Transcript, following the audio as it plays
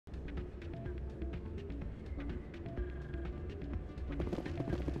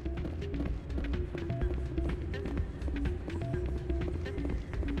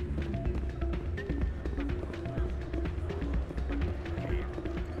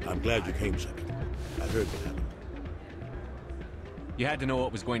I'm glad you came, Shepard. I heard what happened. You had to know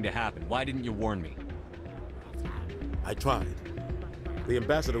what was going to happen. Why didn't you warn me? I tried. The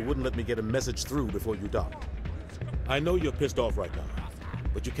ambassador wouldn't let me get a message through before you docked. I know you're pissed off right now,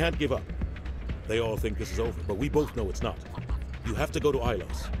 but you can't give up. They all think this is over, but we both know it's not. You have to go to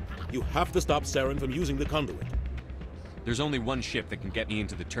Ilos. You have to stop Saren from using the conduit. There's only one ship that can get me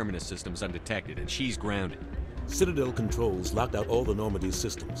into the Terminus systems undetected, and she's grounded. Citadel controls locked out all the Normandy's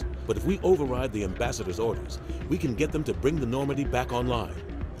systems, but if we override the ambassador's orders, we can get them to bring the Normandy back online.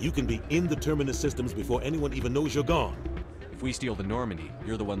 You can be in the Terminus systems before anyone even knows you're gone. If we steal the Normandy,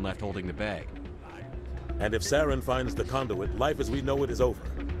 you're the one left holding the bag. And if Saren finds the conduit, life as we know it is over.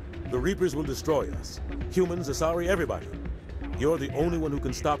 The Reapers will destroy us. Humans, Asari, everybody. You're the only one who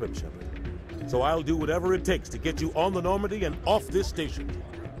can stop him, Shepard. So I'll do whatever it takes to get you on the Normandy and off this station.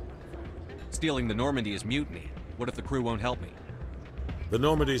 Stealing the Normandy is mutiny. What if the crew won't help me? The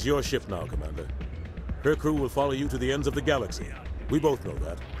Normandy's your ship now, Commander. Her crew will follow you to the ends of the galaxy. We both know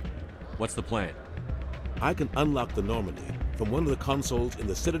that. What's the plan? I can unlock the Normandy from one of the consoles in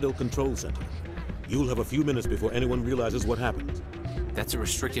the Citadel Control Center. You'll have a few minutes before anyone realizes what happened. That's a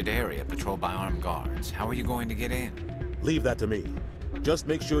restricted area patrolled by armed guards. How are you going to get in? Leave that to me. Just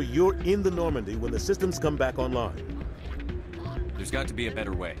make sure you're in the Normandy when the systems come back online. There's got to be a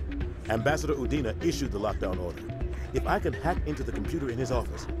better way. Ambassador Udina issued the lockdown order. If I can hack into the computer in his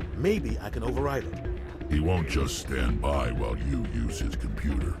office, maybe I can override it. He won't just stand by while you use his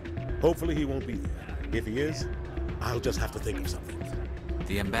computer. Hopefully he won't be there. If he is, I'll just have to think of something.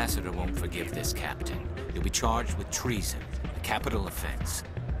 The ambassador won't forgive this, Captain. You'll be charged with treason, a capital offense.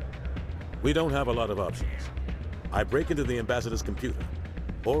 We don't have a lot of options. I break into the ambassador's computer,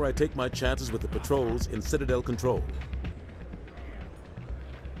 or I take my chances with the patrols in Citadel Control.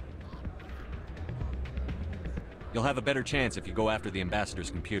 You'll have a better chance if you go after the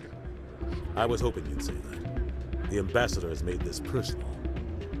ambassador's computer. I was hoping you'd say that. The ambassador has made this personal.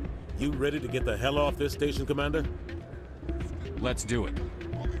 You ready to get the hell off this station, Commander? Let's do it.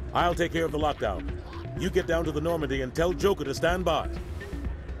 I'll take care of the lockdown. You get down to the Normandy and tell Joker to stand by.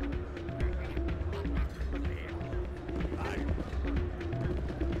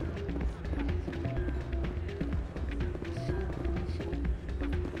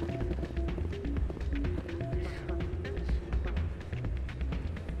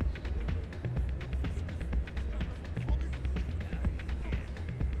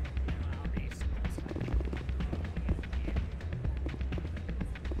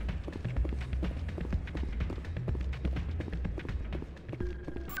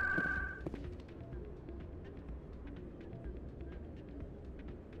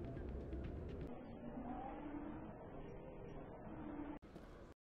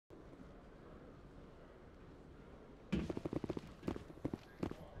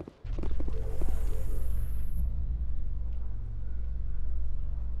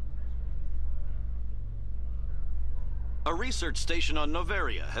 A research station on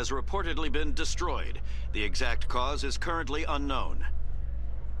Noveria has reportedly been destroyed. The exact cause is currently unknown.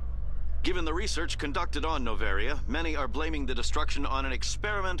 Given the research conducted on Noveria, many are blaming the destruction on an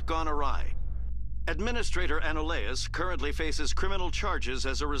experiment gone awry. Administrator Anoleus currently faces criminal charges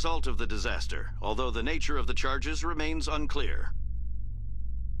as a result of the disaster, although the nature of the charges remains unclear.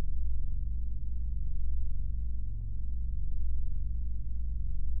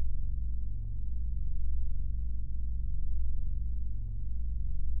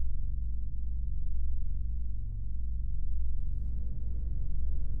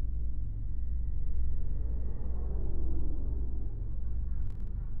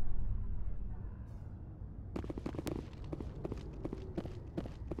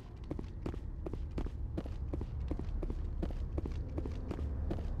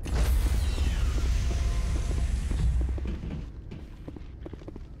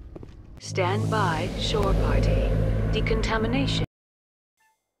 Stand by, shore party. Decontamination.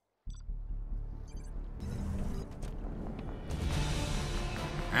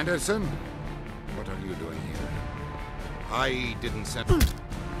 Anderson? What are you doing here? I didn't send...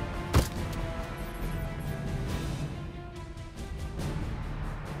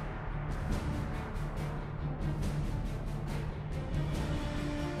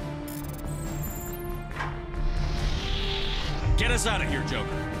 Get us out of here, Joker.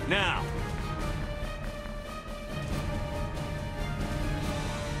 Now!